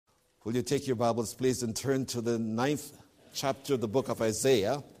Will you take your Bibles, please, and turn to the 9th chapter of the book of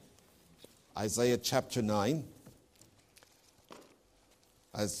Isaiah, Isaiah chapter 9.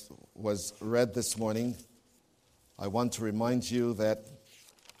 As was read this morning, I want to remind you that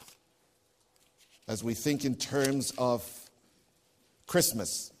as we think in terms of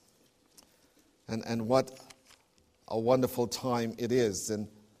Christmas and what a wonderful time it is. And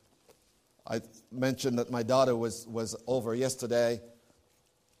I mentioned that my daughter was over yesterday,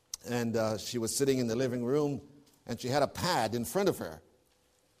 and she was sitting in the living room, and she had a pad in front of her.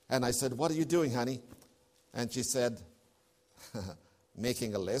 And I said, "What are you doing, honey?" And she said,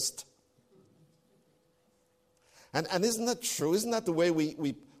 "Making a list." And isn't that true? Isn't that the way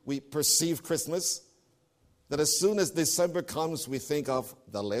we perceive Christmas? That as soon as December comes, we think of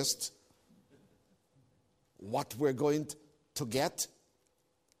the list, what we're going to get.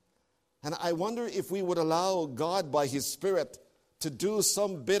 And I wonder if we would allow God by His Spirit to do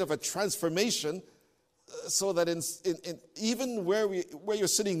some bit of a transformation so that in even where you're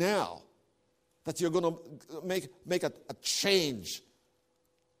sitting now, that you're going to make a change.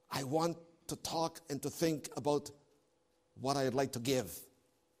 I want to talk and to think about what I'd like to give.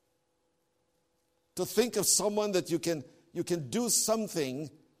 To think of someone that you can do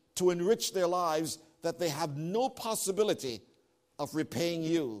something to enrich their lives that they have no possibility of repaying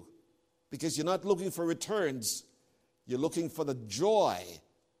you, because you're not looking for returns. You're looking for the joy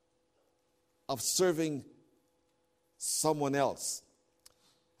of serving someone else.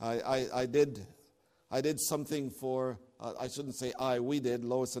 I did something for, I shouldn't say we did,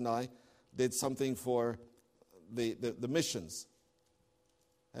 Lois and I did something for the missions.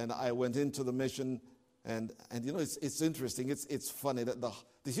 And I went into the mission, and you know, it's interesting, it's funny that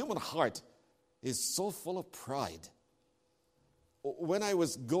the human heart is so full of pride. When I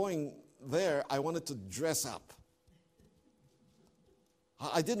was going there, I wanted to dress up.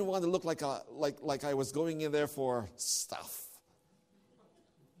 I didn't want to look like I was going in there for stuff.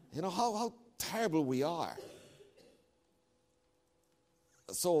 You know how terrible we are.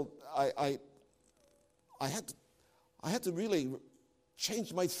 So I had to really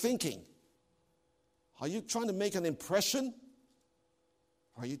change my thinking. Are you trying to make an impression?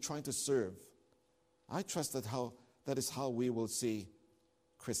 Or are you trying to serve? I trust that is how we will see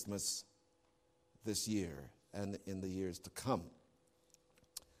Christmas this year and in the years to come.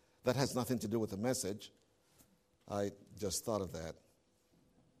 That has nothing to do with the message. I just thought of that.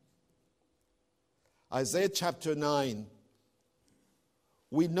 Isaiah chapter 9.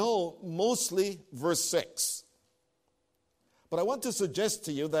 We know mostly verse 6. But I want to suggest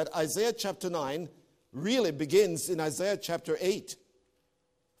to you that Isaiah chapter 9 really begins in Isaiah chapter 8.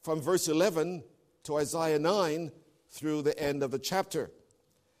 From verse 11 to Isaiah 9 through the end of the chapter.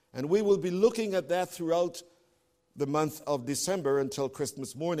 And we will be looking at that throughout the month of December until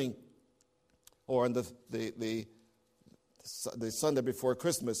Christmas morning, or on the Sunday before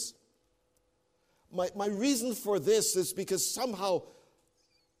Christmas. My reason for this is because somehow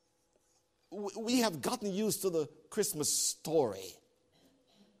we have gotten used to the Christmas story.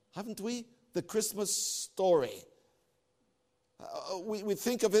 Haven't we? The Christmas story. We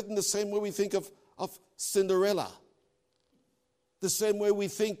think of it in the same way we think of Cinderella. The same way we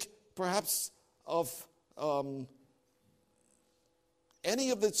think perhaps of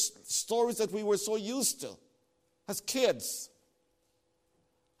any of the stories that we were so used to as kids.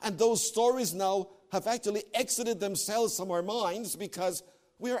 And those stories now have actually exited themselves from our minds because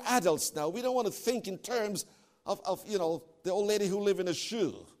we are adults now. We don't want to think in terms of the old lady who lived in a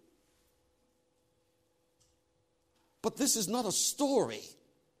shoe. But this is not a story.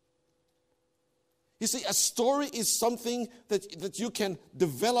 You see, a story is something that you can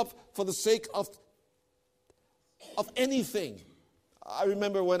develop for the sake of anything. I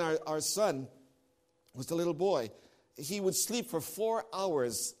remember when our son was a little boy, he would sleep for 4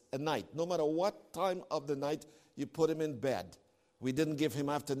 hours a night. No matter what time of the night you put him in bed. We didn't give him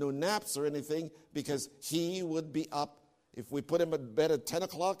afternoon naps or anything because he would be up. If we put him in bed at 10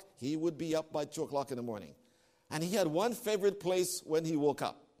 o'clock, he would be up by 2 o'clock in the morning. And he had one favorite place when he woke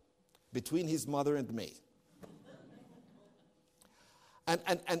up, between his mother and me.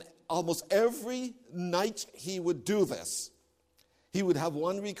 And almost every night he would do this. He would have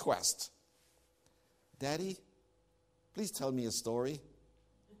one request. "Daddy, please tell me a story."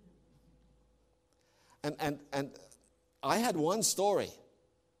 And I had one story.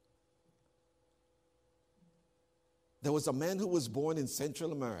 There was a man who was born in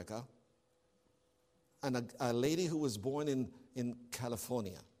Central America and a lady who was born in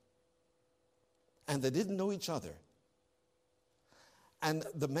California. And they didn't know each other. And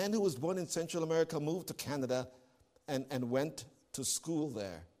the man who was born in Central America moved to Canada and went to school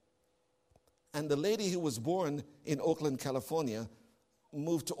there. And the lady who was born in Oakland, California,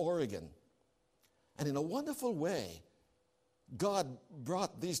 moved to Oregon. And in a wonderful way, God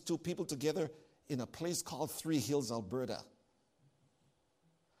brought these two people together in a place called Three Hills, Alberta.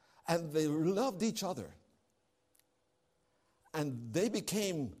 And they loved each other. And they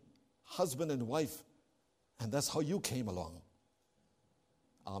became husband and wife. And that's how you came along.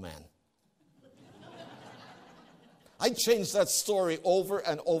 Amen. I changed that story over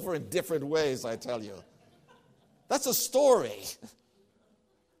and over in different ways, I tell you. That's a story.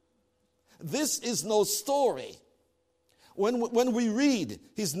 This is no story. When we read,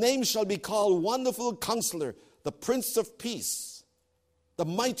 his name shall be called Wonderful Counselor, the Prince of Peace, the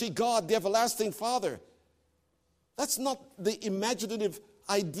mighty God, the everlasting Father. That's not the imaginative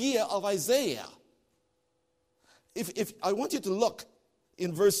idea of Isaiah. If I want you to look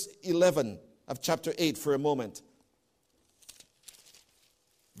in verse 11 of chapter 8 for a moment.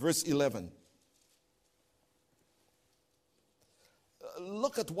 Verse 11.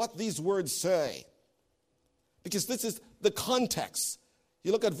 Look at what these words say. Because this is the context.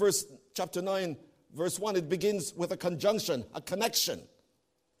 You look at chapter 9, verse 1, it begins with a conjunction, a connection.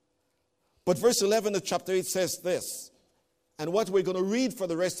 But verse 11 of chapter 8 says this. And what we're going to read for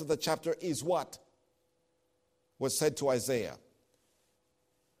the rest of the chapter is what was said to Isaiah.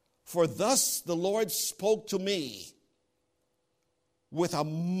 For thus the Lord spoke to me with a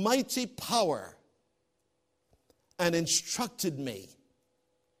mighty power and instructed me.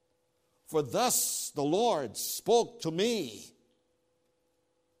 For thus the Lord spoke to me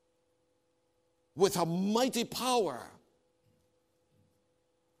with a mighty power.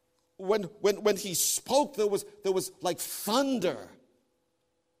 When he spoke, there was like thunder.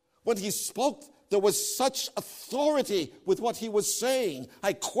 When he spoke, there was such authority with what he was saying.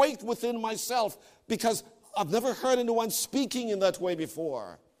 I quaked within myself because I've never heard anyone speaking in that way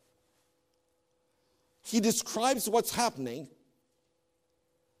before. He describes what's happening,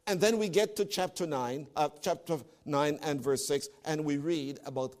 and then we get to chapter 9 and verse 6, and we read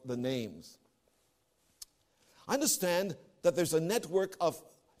about the names. I understand that there's a network of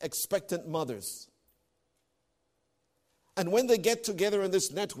expectant mothers. And when they get together in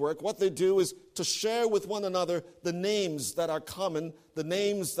this network, what they do is to share with one another the names that are common, the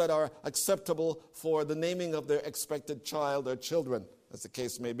names that are acceptable for the naming of their expected child or children, as the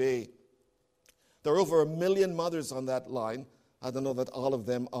case may be. There are over 1 million mothers on that line. I don't know that all of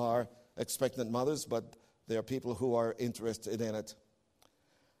them are expectant mothers, but there are people who are interested in it.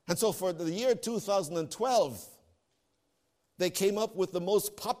 And so for the year 2012, they came up with the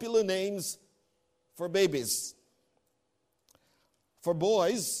most popular names for babies. For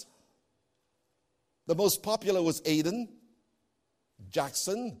boys, the most popular was Aiden,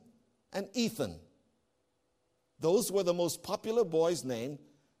 Jackson, and Ethan. Those were the most popular boys' names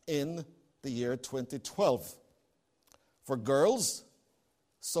in the year 2012. For girls,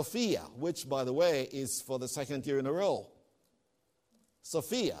 Sophia, which, by the way, is for the second year in a row.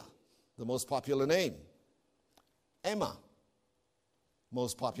 Sophia, the most popular name. Emma,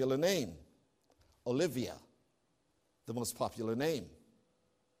 most popular name. Olivia, the most popular name.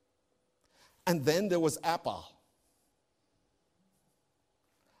 And then there was Appa.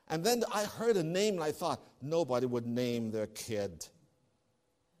 And then I heard a name and I thought, nobody would name their kid.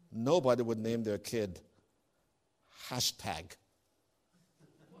 Nobody would name their kid hashtag.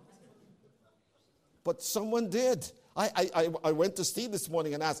 But someone did. I went to Steve this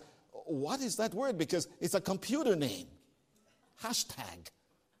morning and asked, what is that word? Because it's a computer name. Hashtag.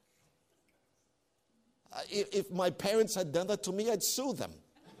 If my parents had done that to me, I'd sue them.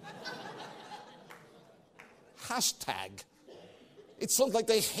 Hashtag. It sounds like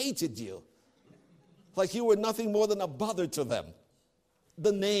they hated you. Like you were nothing more than a bother to them.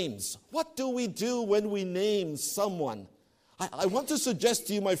 The names. What do we do when we name someone? I want to suggest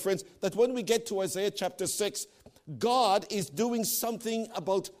to you, my friends, that when we get to Isaiah chapter 6, God is doing something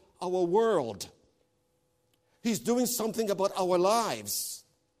about our world. He's doing something about our lives.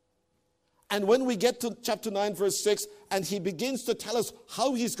 And when we get to chapter 9, verse 6, and he begins to tell us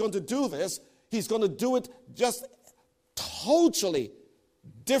how he's going to do this, he's going to do it just totally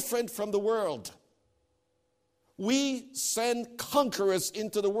different from the world. We send conquerors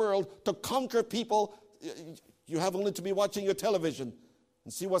into the world to conquer people. You have only to be watching your television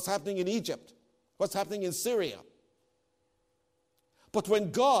and see what's happening in Egypt, what's happening in Syria. But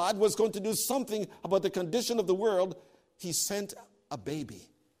when God was going to do something about the condition of the world, he sent a baby.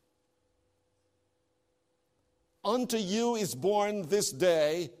 Unto you is born this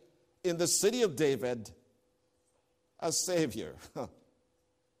day in the city of David a Savior.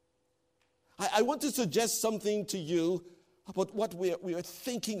 I want to suggest something to you about what we are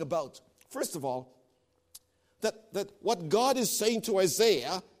thinking about first of all, that what God is saying to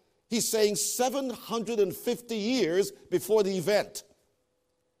Isaiah, he's saying 750 years before the event.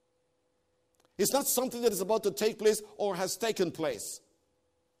 It's not something that is about to take place or has taken place.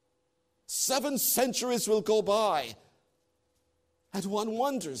 7 centuries will go by, and one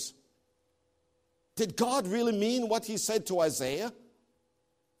wonders, did God really mean what he said to Isaiah?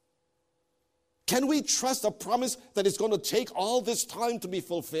 Can we trust a promise that is going to take all this time to be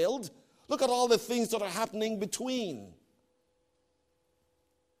fulfilled? Look at all the things that are happening between.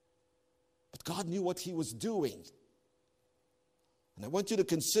 But God knew what he was doing. And I want you to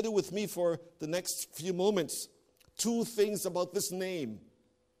consider with me for the next few moments 2 things about this name.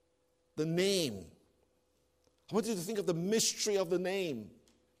 The name. I want you to think of the mystery of the name.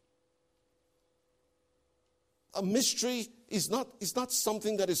 A mystery is not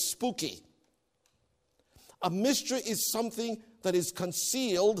something that is spooky. A mystery is something that is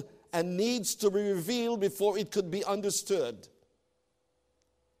concealed and needs to be revealed before it could be understood.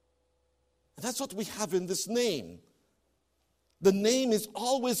 And that's what we have in this name. The name is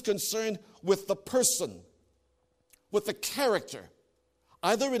always concerned with the person, with the character,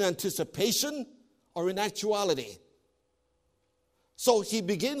 either in anticipation or in actuality. So he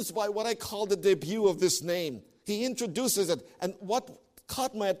begins by what I call the debut of this name. He introduces it. And what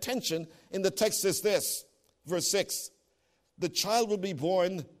caught my attention in the text is this, verse 6. The child will be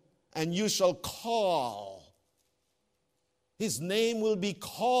born, and you shall call. His name will be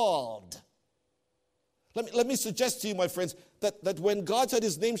called. Let me suggest to you, my friends, that when God said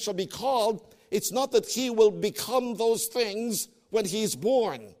his name shall be called, it's not that he will become those things when he is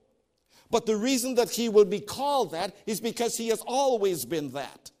born. But the reason that he will be called that is because he has always been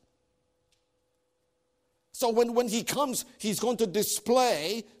that. So when he comes, he's going to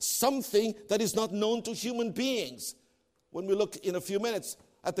display something that is not known to human beings. When we look in a few minutes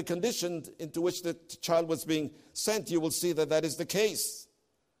at the condition into which the child was being sent, you will see that that is the case.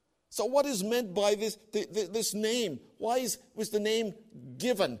 So what is meant by this name? Why was the name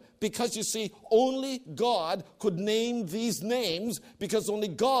given? Because you see, only God could name these names, because only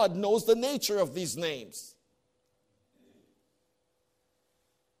God knows the nature of these names.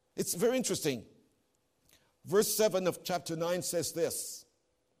 It's very interesting. Verse 7 of chapter 9 says this: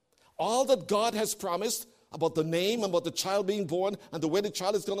 all that God has promised about the name, about the child being born, and the way the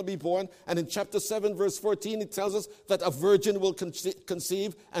child is going to be born. And in chapter 7, verse 14, it tells us that a virgin will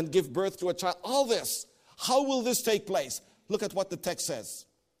conceive and give birth to a child. All this, how will this take place? Look at what the text says.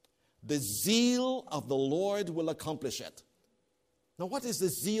 The zeal of the Lord will accomplish it. Now, what is the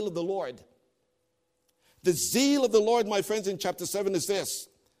zeal of the Lord? The zeal of the Lord, my friends, in chapter 7 is this: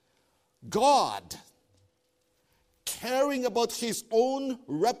 God, caring about his own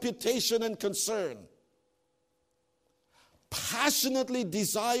reputation and concern, passionately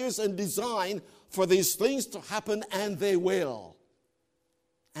desires and design for these things to happen, and they will.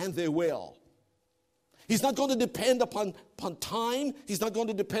 And they will. He's not going to depend upon time. He's not going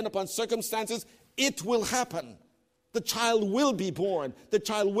to depend upon circumstances. It will happen. The child will be born. The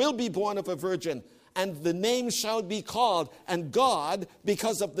child will be born of a virgin. And the name shall be called. And God,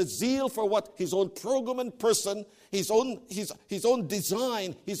 because of the zeal for what his own program and person, his own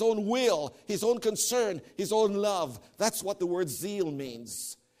design, his own will, his own concern, his own love. That's what the word zeal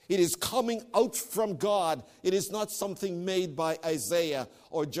means. It is coming out from God. It is not something made by Isaiah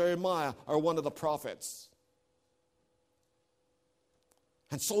or Jeremiah or one of the prophets.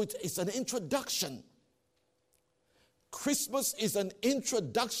 And so it's an introduction. Christmas is an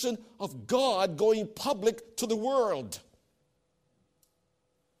introduction of God going public to the world.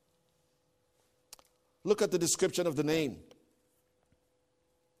 Look at the description of the name.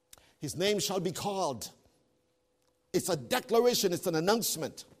 His name shall be called. It's a declaration, it's an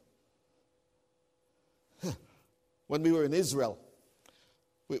announcement. When we were in Israel,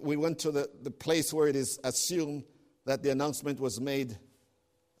 we went to the place where it is assumed that the announcement was made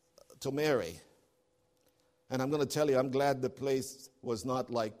to Mary. And I'm going to tell you, I'm glad the place was not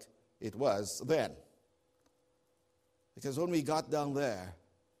like it was then. Because when we got down there,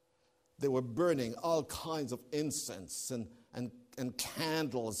 they were burning all kinds of incense and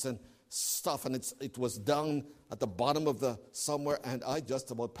candles and stuff. And it was down at the bottom of the somewhere, and I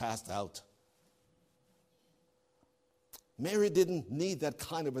just about passed out. Mary didn't need that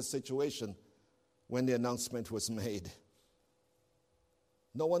kind of a situation when the announcement was made.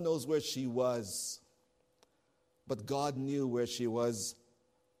 No one knows where she was. But God knew where she was.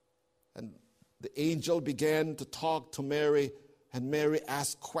 And the angel began to talk to Mary, and Mary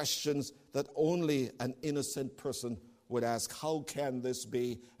asked questions that only an innocent person would ask. How can this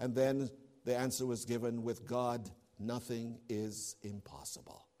be? And then the answer was given: with God, nothing is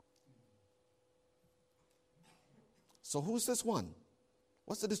impossible. So who's this one?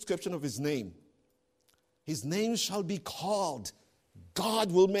 What's the description of his name? His name shall be called. God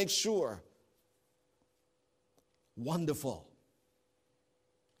will make sure. Wonderful.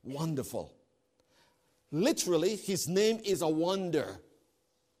 Wonderful. Literally, his name is a wonder.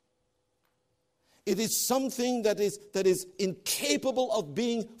 It is something that is incapable of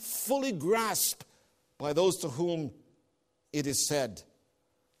being fully grasped by those to whom it is said.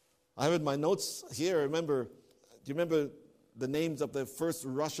 I have in my notes here, do you remember the names of the first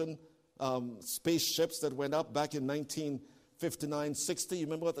Russian spaceships that went up back in 1959-60? You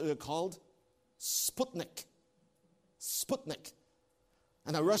remember what they were called? Sputnik. Sputnik.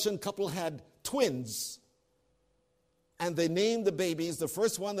 And a Russian couple had twins. And they named the babies. The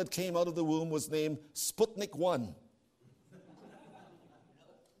first one that came out of the womb was named Sputnik 1.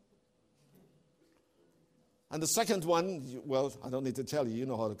 And the second one, well, I don't need to tell you, you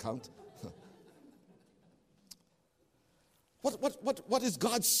know how to count. What is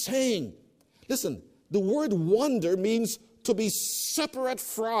God saying? Listen, the word wonder means to be separate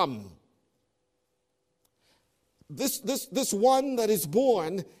from. This one that is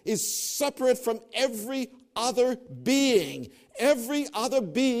born is separate from every other being. Every other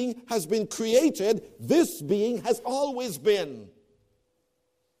being has been created. This being has always been.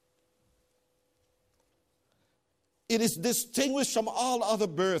 It is distinguished from all other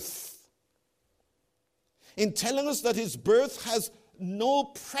birth. In telling us that his birth has no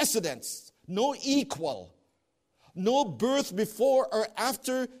precedence, no equal, no birth before or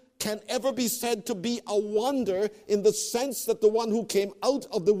after can ever be said to be a wonder, in the sense that the one who came out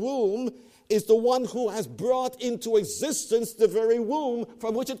of the womb is the one who has brought into existence the very womb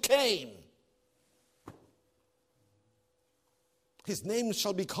from which it came. His name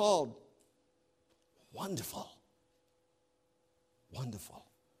shall be called Wonderful. Wonderful.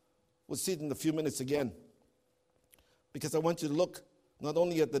 We'll see it in a few minutes again, because I want you to look not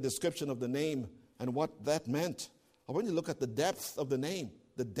only at the description of the name and what that meant, I want you to look at the depth of the name.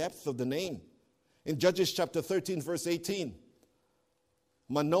 The depth of the name. In Judges chapter 13, verse 18,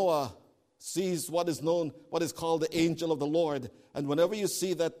 Manoah sees what is called the angel of the Lord. And whenever you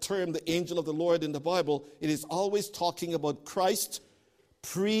see that term, the angel of the Lord, in the Bible, it is always talking about Christ,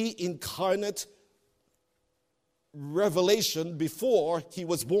 pre-incarnate revelation before he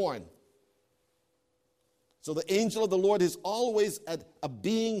was born. So the angel of the Lord is always a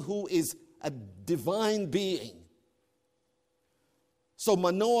being who is a divine being. So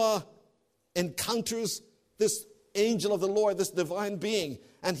Manoah encounters this angel of the Lord, this divine being,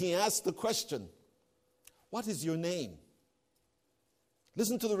 and he asks the question, "What is your name?"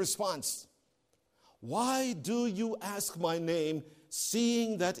 Listen to the response. "Why do you ask my name,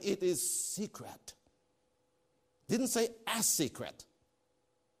 seeing that it is secret?" Didn't say a secret.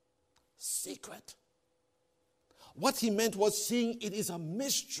 Secret. What he meant was seeing it is a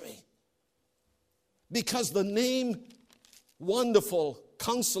mystery. Because the name Wonderful,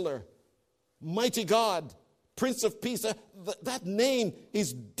 Counselor, Mighty God, Prince of Peace, that name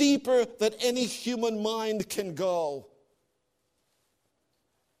is deeper than any human mind can go.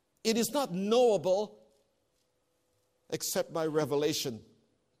 It is not knowable except by revelation.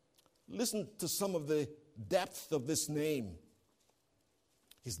 Listen to some of the depth of this name.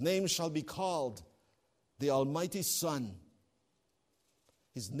 His name shall be called the Almighty Son.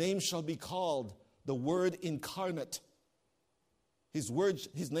 His name shall be called the Word incarnate. His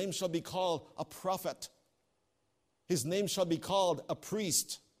name shall be called a prophet. His name shall be called a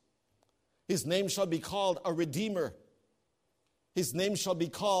priest. His name shall be called a redeemer. His name shall be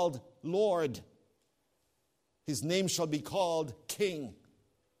called Lord. His name shall be called King.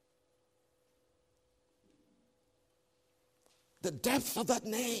 The depth of that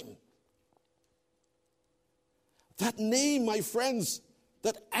name. That name, my friends,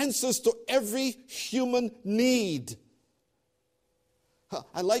 that answers to every human need.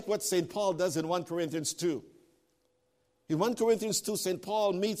 I like what St. Paul does in 1 Corinthians 2. In 1 Corinthians 2, St.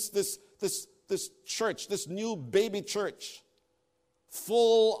 Paul meets this church, this new baby church,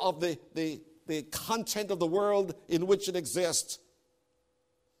 full of the content of the world in which it exists.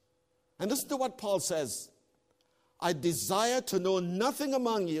 And listen to what Paul says. "I desire to know nothing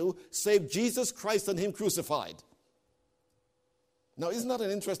among you save Jesus Christ and him crucified." Now, isn't that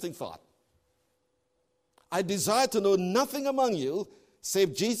an interesting thought? I desire to know nothing among you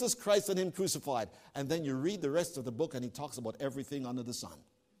save Jesus Christ and him crucified. And then you read the rest of the book and he talks about everything under the sun.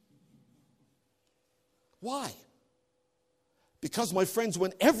 Why? Because, my friends,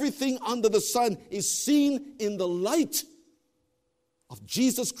 when everything under the sun is seen in the light of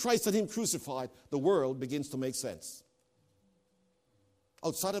Jesus Christ and him crucified, the world begins to make sense.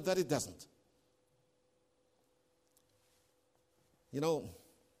 Outside of that, it doesn't. You know,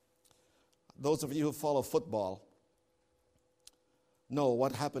 those of you who follow football know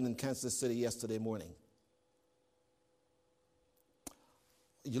what happened in Kansas City yesterday morning.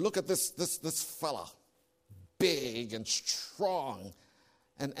 You look at this fella, big and strong,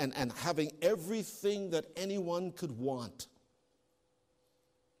 and having everything that anyone could want.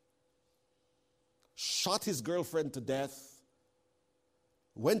 Shot his girlfriend to death,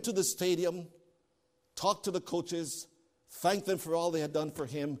 went to the stadium, talked to the coaches, thanked them for all they had done for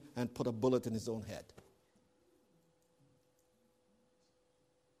him, and put a bullet in his own head.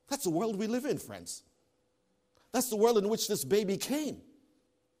 That's the world we live in, friends. That's the world in which this baby came.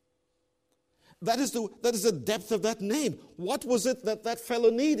 That is the depth of that name. What was it that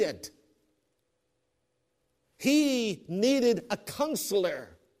fellow needed? He needed a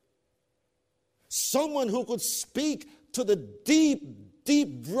counselor. Someone who could speak to the deep,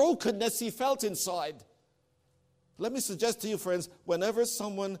 deep brokenness he felt inside. Let me suggest to you, friends, whenever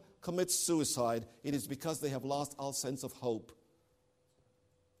someone commits suicide, it is because they have lost all sense of hope.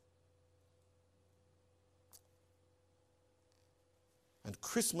 And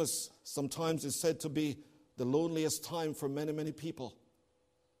Christmas sometimes is said to be the loneliest time for many, many people.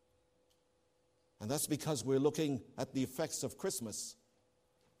 And that's because we're looking at the effects of Christmas,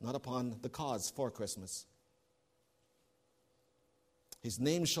 not upon the cause for Christmas. His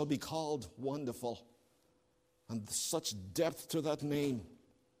name shall be called Wonderful. And such depth to that name,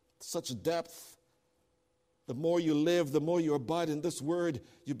 such depth. The more you live, the more you abide in this word,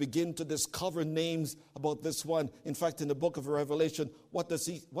 you begin to discover names about this one. In fact, in the book of Revelation, what does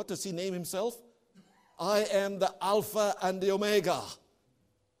he name himself? I am the Alpha and the Omega.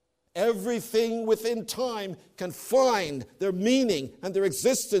 Everything within time can find their meaning and their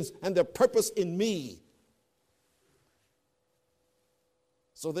existence and their purpose in me.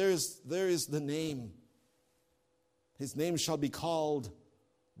 So there is the name. His name shall be called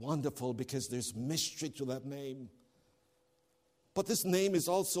Wonderful, because there's mystery to that name. But this name is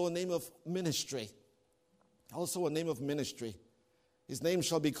also a name of ministry. Also a name of ministry. His name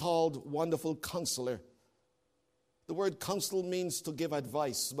shall be called Wonderful Counselor. The word counsel means to give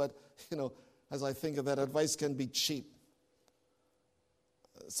advice, but, as I think of that, advice can be cheap.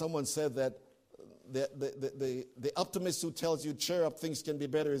 Someone said that the optimist who tells you cheer up, things can be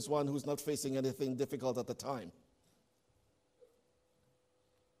better, is one who's not facing anything difficult at the time.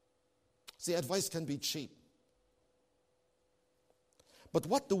 See, advice can be cheap. But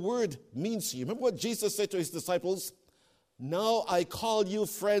what the word means to you, remember what Jesus said to his disciples? Now I call you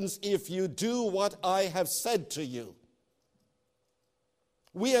friends if you do what I have said to you.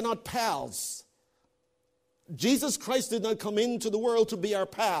 We are not pals. Jesus Christ did not come into the world to be our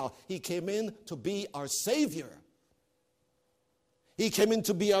pal. He came in to be our Savior. He came in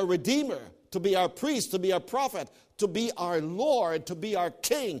to be our Redeemer, to be our priest, to be our prophet, to be our Lord, to be our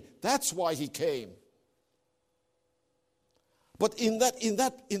King. That's why he came. But in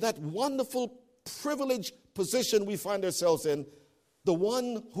that wonderful privileged position we find ourselves in, the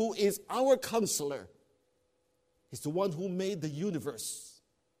one who is our counselor is the one who made the universe.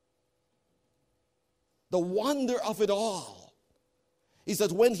 The wonder of it all is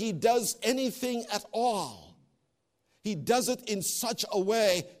that when he does anything at all, he does it in such a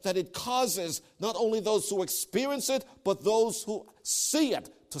way that it causes not only those who experience it, but those who see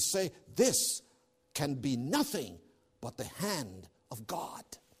it to say, this can be nothing but the hand of God.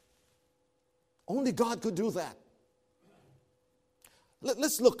 Only God could do that.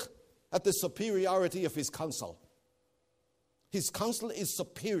 Let's look at the superiority of his counsel. His counsel is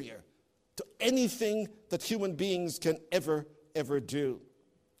superior to anything that human beings can ever do.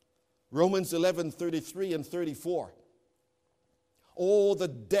 Romans 11:33 and 34. Oh, the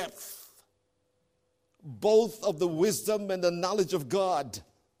depth, both of the wisdom and the knowledge of God.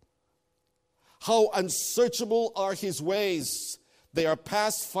 How unsearchable are his ways. They are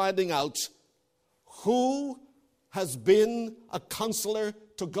past finding out. Who has been a counselor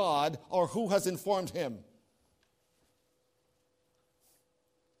to God, or who has informed him?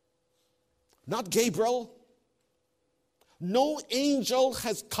 Not Gabriel. No angel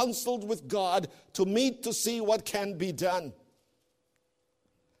has counseled with God to meet to see what can be done.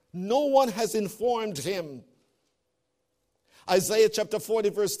 No one has informed him. Isaiah chapter 40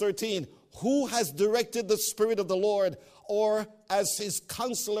 verse 13. Who has directed the Spirit of the Lord, or as his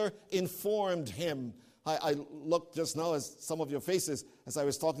counselor informed him? I looked just now at some of your faces as I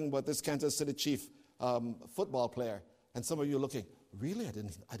was talking about this Kansas City Chief football player. And some of you are looking, really? I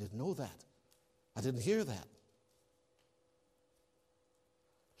didn't know that. I didn't hear that.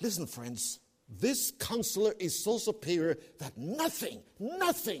 Listen, friends. This counselor is so superior that nothing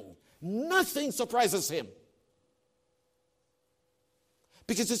surprises him.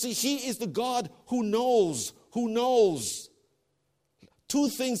 Because you see, he is the God who knows. Two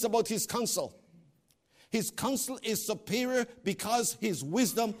things about his counsel. His counsel is superior because his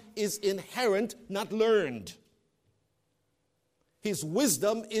wisdom is inherent, not learned. His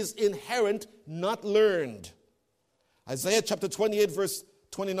wisdom is inherent, not learned. Isaiah chapter 28, verse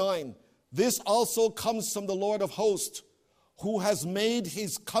 29. This also comes from the Lord of hosts, who has made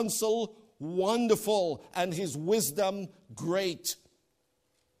his counsel wonderful and his wisdom great.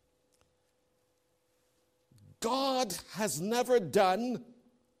 God has never done,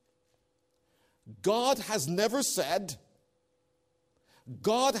 God has never said,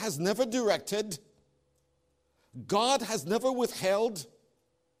 God has never directed, God has never withheld,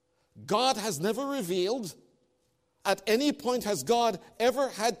 God has never revealed. At any point has God ever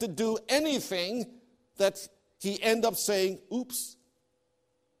had to do anything that he end up saying, oops,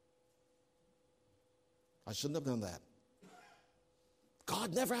 I shouldn't have done that.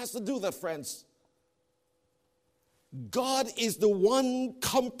 God never has to do that, friends. God is the one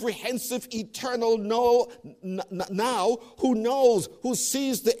comprehensive, eternal now who knows, who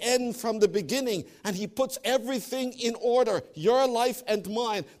sees the end from the beginning, and he puts everything in order, your life and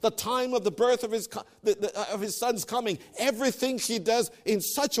mine, the time of the birth of his son's coming, everything he does in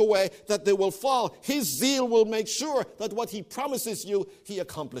such a way that they will fall. His zeal will make sure that what he promises you, he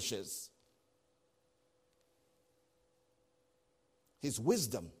accomplishes. His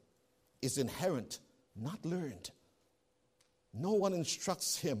wisdom is inherent, not learned. No one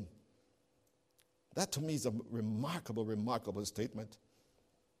instructs him. That to me is a remarkable, remarkable statement.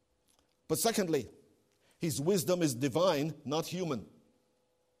 But secondly, his wisdom is divine, not human.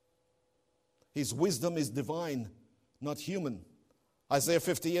 His wisdom is divine, not human. Isaiah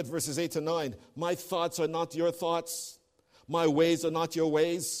 58 verses 8 to 9. My thoughts are not your thoughts. My ways are not your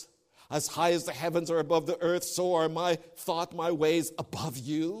ways. As high as the heavens are above the earth, so are my thought, my ways above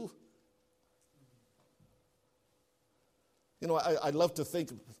you. You know, I love to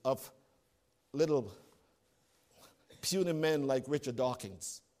think of little puny men like Richard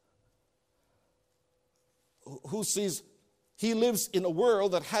Dawkins, who sees he lives in a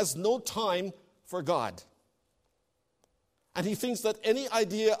world that has no time for God. And he thinks that any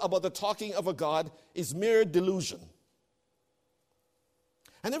idea about the talking of a God is mere delusion.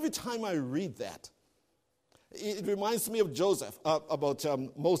 And every time I read that, it reminds me of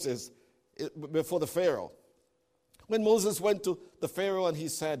Moses before the Pharaoh. When Moses went to the Pharaoh and he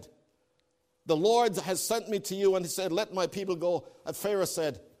said, the Lord has sent me to you, and he said, let my people go. And Pharaoh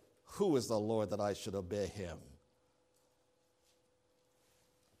said, who is the Lord that I should obey him?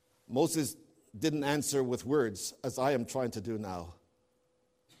 Moses didn't answer with words, as I am trying to do now.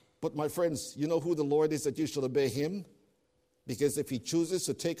 But my friends, you know who the Lord is that you should obey him? Because if he chooses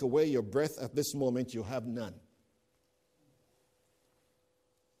to take away your breath at this moment, you have none.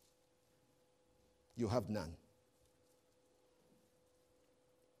 You have none.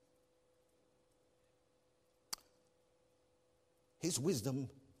 His wisdom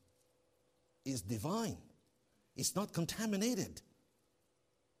is divine. It's not contaminated.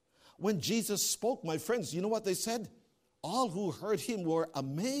 When Jesus spoke, my friends, you know what they said? All who heard him were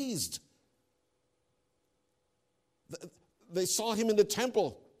amazed. They saw him in the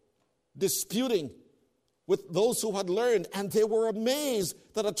temple disputing with those who had learned, and they were amazed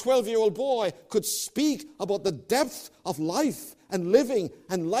that a 12-year-old boy could speak about the depth of life and living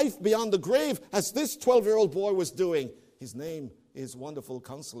and life beyond the grave as this 12-year-old boy was doing. His name is Wonderful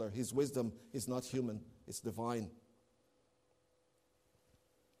Counselor. His wisdom is not human, it's divine.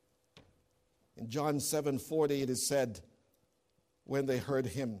 In John 7:40 it is said, when they heard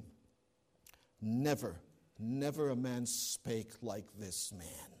him, never a man spake like this man.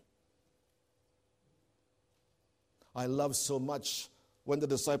 I love so much when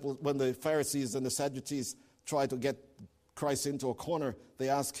the Pharisees and the Sadducees try to get Christ into a corner, they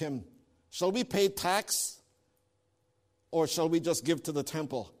ask him, shall we pay tax? Or shall we just give to the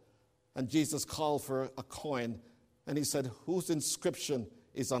temple? And Jesus called for a coin, and he said, whose inscription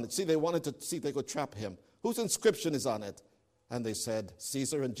is on it? See, they wanted to see if they could trap him. Whose inscription is on it? And they said,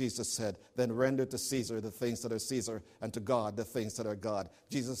 Caesar. And Jesus said, then render to Caesar the things that are Caesar, and to God the things that are God.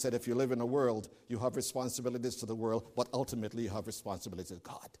 Jesus said, if you live in a world, you have responsibilities to the world, but ultimately you have responsibilities to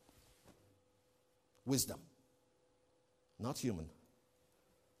God. Wisdom, not human,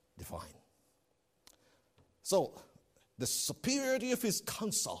 divine. So, the superiority of his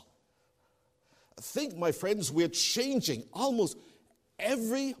counsel. I think, my friends, we're changing almost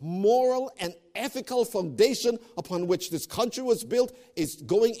every moral and ethical foundation upon which this country was built is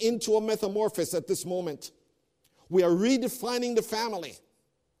going into a metamorphosis at this moment. We are redefining the family,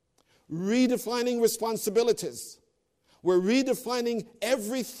 redefining responsibilities. were redefining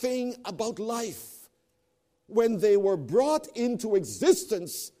everything about life when they were brought into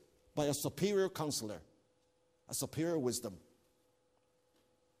existence by a superior counselor, a superior wisdom.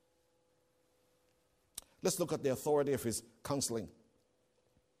 Let's look at the authority of his counseling.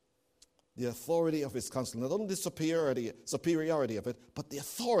 The authority of his counseling. Not only the superiority of it, but the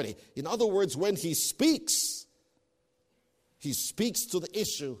authority. In other words, when he speaks to the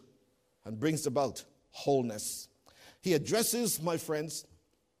issue and brings about wholeness. He addresses, my friends,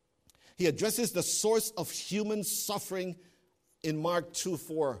 he addresses the source of human suffering in Mark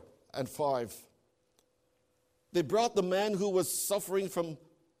 2:4 and 5. They brought the man who was suffering from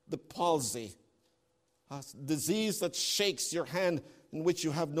the palsy, a disease that shakes your hand, in which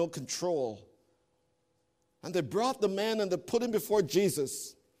you have no control. And they brought the man and they put him before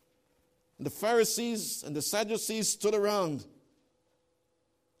Jesus. And the Pharisees and the Sadducees stood around.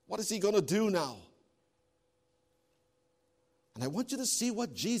 What is he going to do now? And I want you to see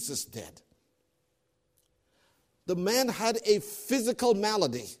what Jesus did. The man had a physical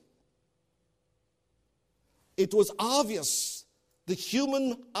malady. It was obvious. The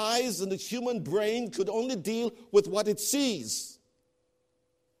human eyes and the human brain could only deal with what it sees.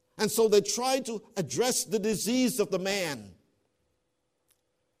 And so they tried to address the disease of the man.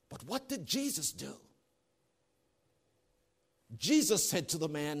 But what did Jesus do? Jesus said to the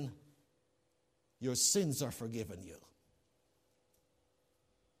man, "Your sins are forgiven you."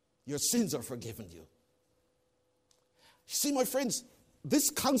 Your sins are forgiven you. You see, my friends, this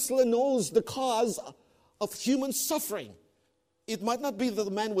counselor knows the cause of human suffering. It might not be that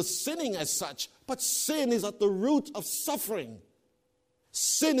the man was sinning as such, but sin is at the root of suffering.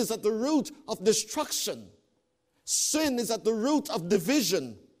 Sin is at the root of destruction. Sin is at the root of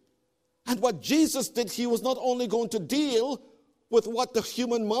division. And what Jesus did, he was not only going to deal with what the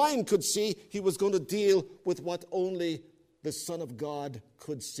human mind could see, he was going to deal with what only the Son of God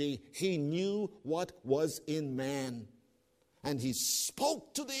could see. He knew what was in man. And he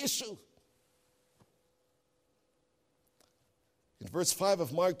spoke to the issue. In verse 5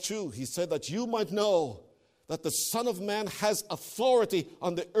 of Mark 2, he said that you might know that the Son of Man has authority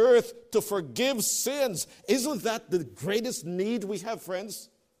on the earth to forgive sins. Isn't that the greatest need we have, friends?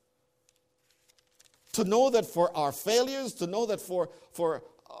 To know that for our failures, to know that for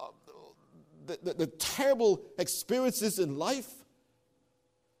the terrible experiences in life,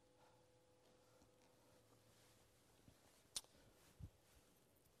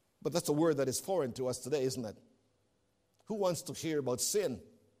 but that's a word that is foreign to us today, isn't it? Who wants to hear about sin?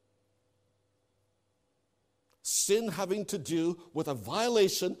 Sin having to do with a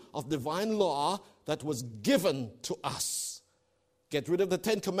violation of divine law that was given to us. Get rid of the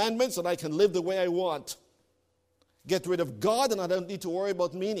 10 Commandments and I can live the way I want. Get rid of God and I don't need to worry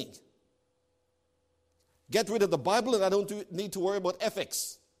about meaning. Get rid of the Bible and I don't need to worry about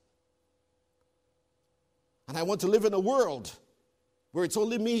ethics. And I want to live in a world where it's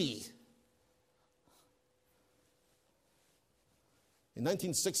only me. In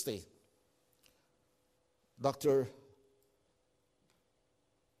 1960,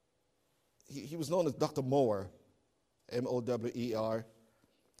 he was known as Dr. Mower, M-O-W-E-R.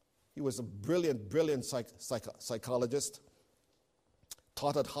 He was a brilliant psychologist,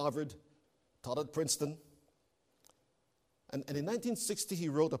 taught at Harvard, taught at Princeton. And in 1960, he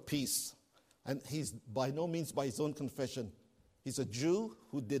wrote a piece, and he's by no means by his own confession. He's a Jew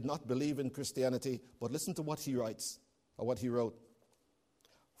who did not believe in Christianity, but listen to what he writes, or what he wrote.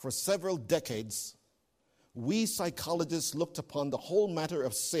 For several decades, we psychologists looked upon the whole matter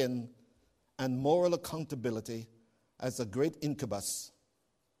of sin and moral accountability as a great incubus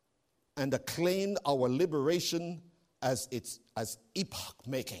and acclaimed our liberation as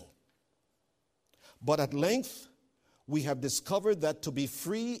epoch-making. But at length, we have discovered that to be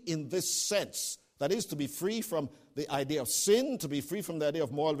free in this sense, that is, to be free from the idea of sin, to be free from the idea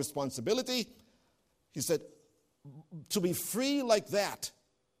of moral responsibility, he said, to be free like that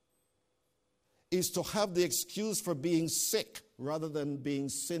is to have the excuse for being sick rather than being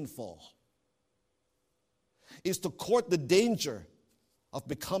sinful. Is to court the danger of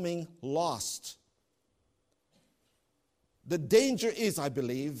becoming lost. The danger is, I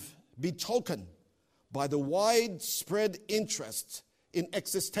believe, betokened by the widespread interest in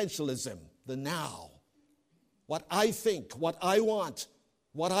existentialism, the now. What I think, what I want,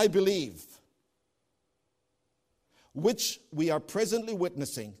 what I believe, which we are presently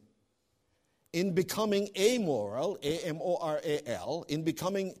witnessing in becoming amoral, A-M-O-R-A-L, in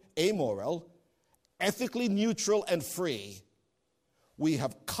becoming amoral, ethically neutral and free, we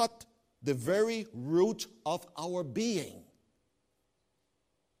have cut the very root of our being.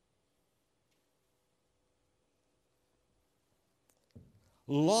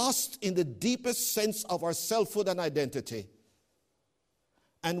 lost in the deepest sense of our selfhood and identity,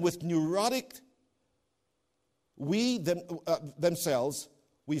 and with neurotic themselves,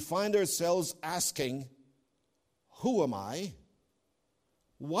 we find ourselves asking, who am I?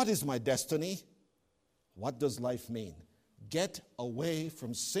 What is my destiny? What does life mean? Get away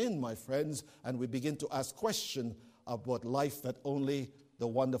from sin, my friends, and we begin to ask questions about life that only the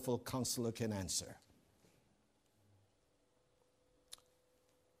wonderful Counselor can answer.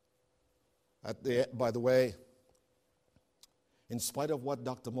 By the way, in spite of what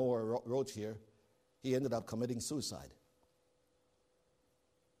Dr. Moore wrote here, he ended up committing suicide.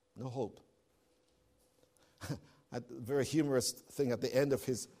 No hope. A very humorous thing at the end of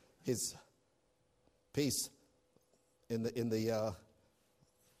his piece in the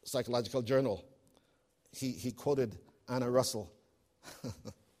Psychological Journal, he quoted Anna Russell.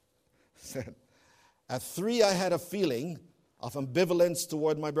 Said, at 3 I had a feeling of ambivalence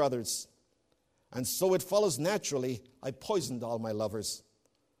toward my brothers, and so it follows naturally I poisoned all my lovers.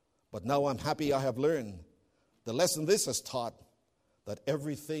 But now I'm happy I have learned the lesson this has taught, that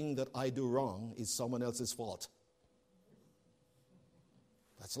everything that I do wrong is someone else's fault.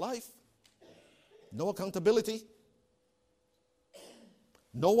 That's life. No accountability.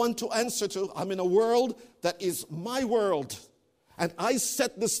 No one to answer to. I'm in a world that is my world. And I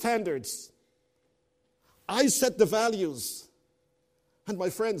set the standards. I set the values. And my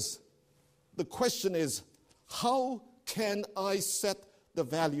friends, the question is, how can I set the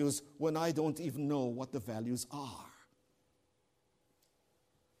values when I don't even know what the values are?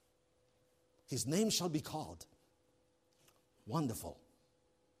 His name shall be called Wonderful.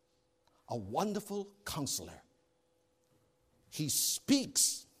 A wonderful Counselor. He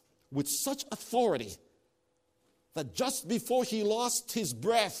speaks with such authority that just before he lost his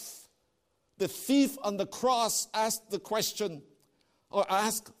breath, the thief on the cross asked the question, or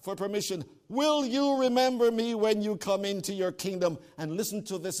asked for permission, will you remember me when you come into your kingdom? And listen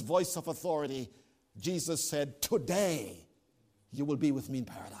to this voice of authority. Jesus said, today you will be with me in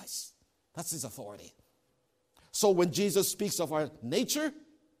paradise. That's his authority. So when Jesus speaks of our nature,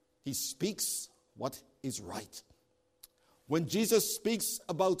 he speaks what is right. When Jesus speaks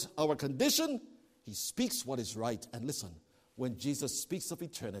about our condition, he speaks what is right. And listen, when Jesus speaks of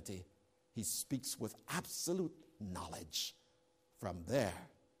eternity, he speaks with absolute knowledge. From there,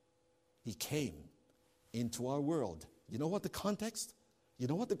 he came into our world. You know what the context? You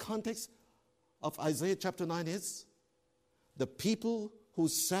know what the context of Isaiah chapter 9 is? The people who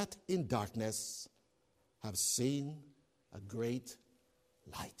sat in darkness have seen a great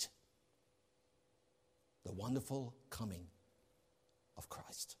light. The wonderful coming of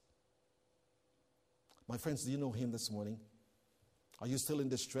Christ. My friends, do you know him this morning? Are you still in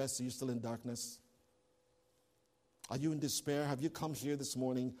distress? Are you still in darkness? Are you in despair? Have you come here this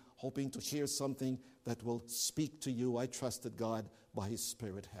morning hoping to hear something that will speak to you? I trust that God by his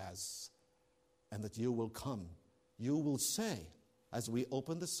Spirit has. And that you will come. You will say, as we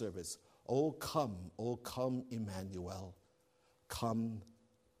open the service, oh come, Emmanuel. Come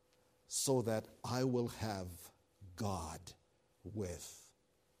so that I will have God with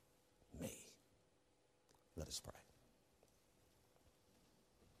me. Let us pray.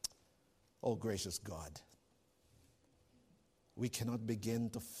 Oh, gracious God, we cannot begin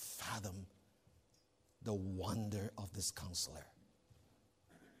to fathom the wonder of this Counselor.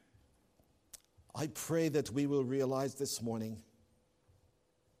 I pray that we will realize this morning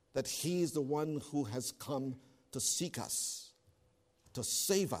that he is the one who has come to seek us, to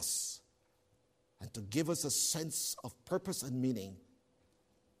save us, and to give us a sense of purpose and meaning,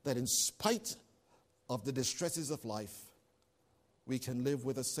 that in spite of the distresses of life, we can live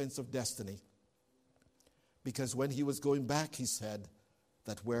with a sense of destiny. Because when he was going back, he said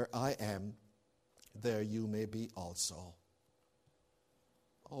that where I am, there you may be also.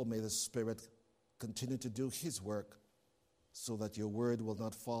 Oh, may the Spirit continue to do his work so that your word will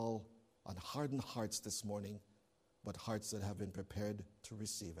not fall on hardened hearts this morning, but hearts that have been prepared to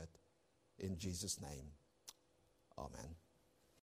receive it. In Jesus' name, amen.